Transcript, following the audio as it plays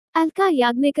Alka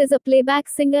Yagnik is a playback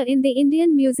singer in the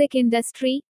Indian music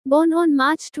industry. Born on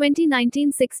March 20,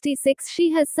 1966,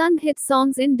 she has sung hit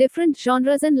songs in different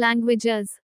genres and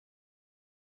languages.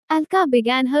 Alka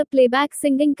began her playback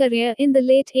singing career in the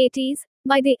late 80s.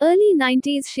 By the early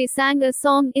 90s, she sang a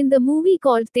song in the movie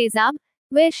called Tezab,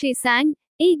 where she sang,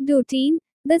 Ek Do Teen.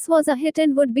 This was a hit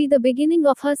and would be the beginning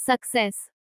of her success.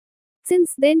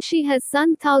 Since then, she has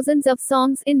sung thousands of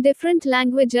songs in different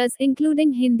languages,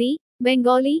 including Hindi,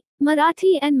 Bengali,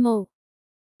 Marathi, and more.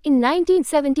 In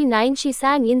 1979, she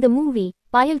sang in the movie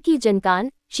Payal Ki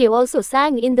Jankaan. She also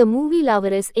sang in the movie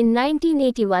Lawaris. In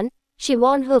 1981, she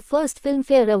won her first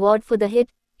Filmfare Award for the hit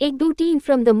Ek Do Teen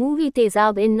from the movie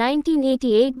Tezab in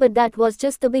 1988, but that was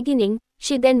just the beginning.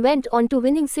 She then went on to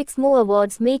winning 6 more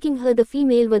awards, making her the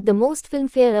female with the most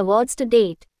Filmfare Awards to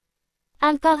date.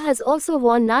 Alka has also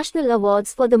won national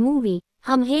awards for the movie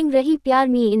Hum Heng Rahi Pyar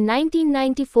Me in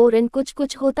 1994 and Kuch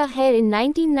Kuch Hota Hai in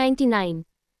 1999.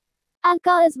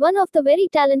 Alka is one of the very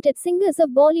talented singers of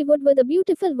Bollywood with a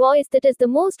beautiful voice that is the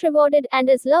most rewarded and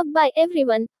is loved by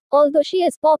everyone. Although she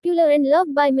is popular and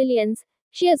loved by millions,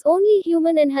 she is only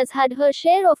human and has had her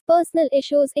share of personal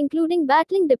issues, including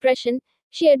battling depression.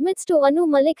 She admits to Anu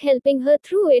Malik helping her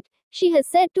through it. She has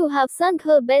said to have sung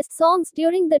her best songs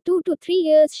during the 2 to 3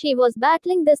 years she was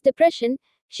battling this depression.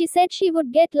 She said she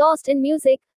would get lost in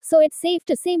music, so it's safe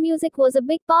to say music was a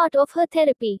big part of her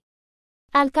therapy.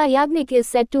 Alka Yagnik is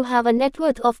said to have a net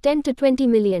worth of 10 to 20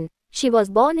 million. She was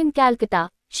born in Calcutta.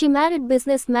 She married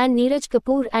businessman Neeraj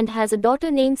Kapoor and has a daughter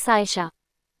named Saisha.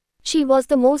 She was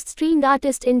the most streamed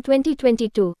artist in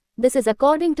 2022. This is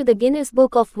according to the Guinness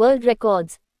Book of World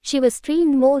Records. She was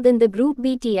streamed more than the group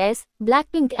BTS,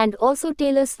 Blackpink and also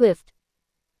Taylor Swift.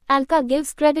 Alka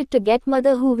gives credit to Get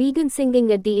Mother who began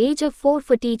singing at the age of 4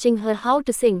 for teaching her how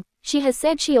to sing. She has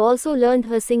said she also learned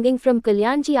her singing from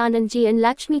Kalyanji Anandji and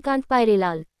Lakshmikant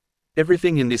Pairelal.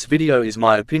 Everything in this video is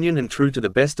my opinion and true to the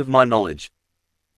best of my knowledge.